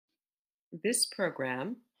This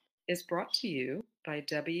program is brought to you by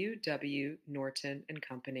W. W. Norton and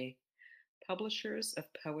Company, publishers of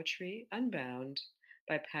Poetry Unbound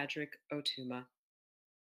by Padraig Ó Tuama.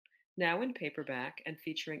 Now in paperback and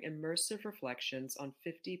featuring immersive reflections on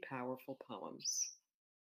 50 powerful poems.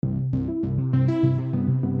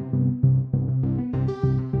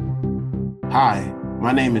 Hi,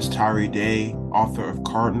 my name is Tari Day, author of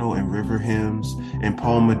Cardinal and River Hymns and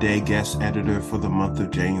Poem a Day guest editor for the month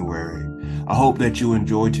of January. I hope that you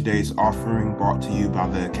enjoyed today's offering brought to you by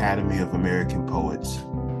the Academy of American Poets.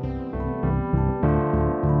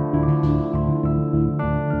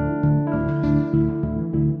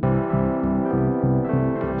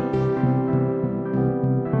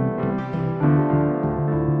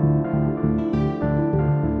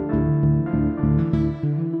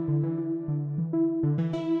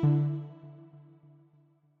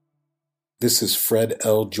 This is Fred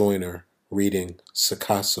L. Joyner reading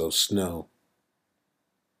Sikasso Snow.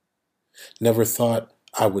 Never thought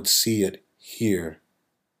I would see it here,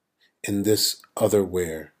 in this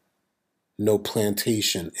otherwhere. No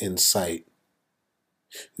plantation in sight.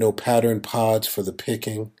 No patterned pods for the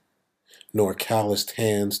picking, nor calloused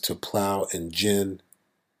hands to plow and gin.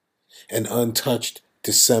 An untouched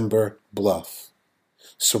December bluff,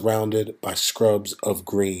 surrounded by scrubs of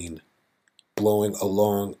green, blowing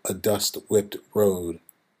along a dust-whipped road,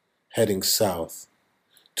 heading south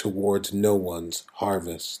towards no one's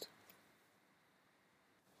harvest.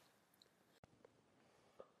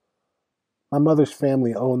 My mother's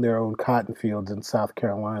family owned their own cotton fields in South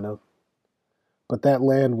Carolina, but that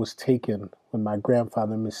land was taken when my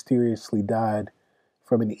grandfather mysteriously died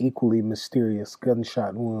from an equally mysterious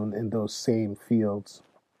gunshot wound in those same fields.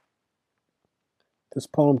 This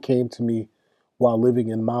poem came to me while living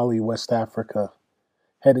in Mali, West Africa,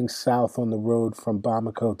 heading south on the road from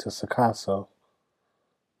Bamako to Sikasso.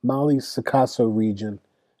 Mali's Sikasso region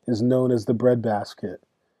is known as the breadbasket,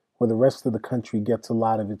 where the rest of the country gets a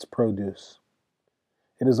lot of its produce.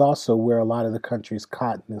 It is also where a lot of the country's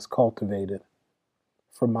cotton is cultivated,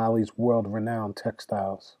 for Mali's world-renowned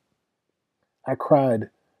textiles. I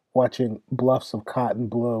cried watching bluffs of cotton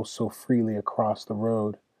blow so freely across the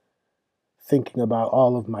road, thinking about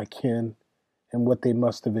all of my kin and what they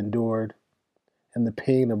must have endured, and the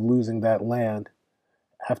pain of losing that land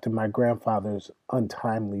after my grandfather's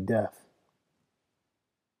untimely death.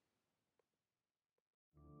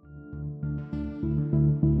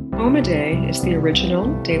 Poem a Day is the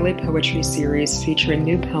original daily poetry series featuring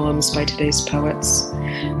new poems by today's poets.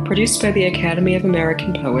 Produced by the Academy of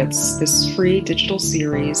American Poets, this free digital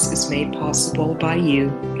series is made possible by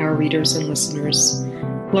you, our readers and listeners.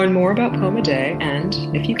 Learn more about Poem a Day and,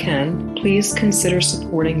 if you can, please consider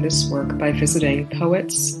supporting this work by visiting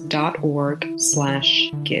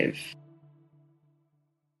poets.org/give.